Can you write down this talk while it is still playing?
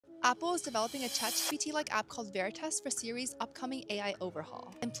Apple is developing a ChatGPT-like app called Veritas for Siri's upcoming AI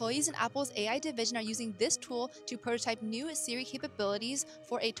overhaul. Employees in Apple's AI division are using this tool to prototype new Siri capabilities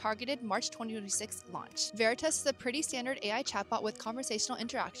for a targeted March 2026 launch. Veritas is a pretty standard AI chatbot with conversational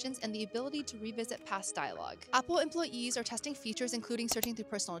interactions and the ability to revisit past dialogue. Apple employees are testing features including searching through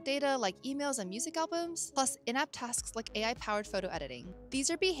personal data like emails and music albums, plus in-app tasks like AI-powered photo editing. These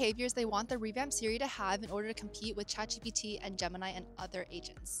are behaviors they want the revamped Siri to have in order to compete with ChatGPT and Gemini and other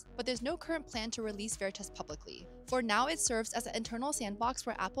agents. But there's no current plan to release Veritas publicly. For now, it serves as an internal sandbox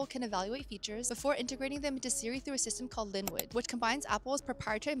where Apple can evaluate features before integrating them into Siri through a system called Linwood, which combines Apple's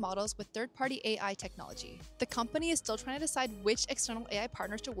proprietary models with third-party AI technology. The company is still trying to decide which external AI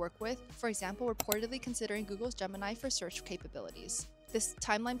partners to work with, for example, reportedly considering Google's Gemini for search capabilities. This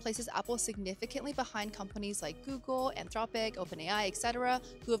timeline places Apple significantly behind companies like Google, Anthropic, OpenAI, etc.,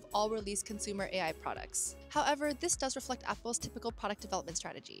 who have all released consumer AI products. However, this does reflect Apple's typical product development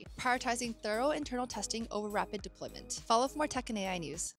strategy, prioritizing thorough internal testing over rapid deployment. Follow for more tech and AI news.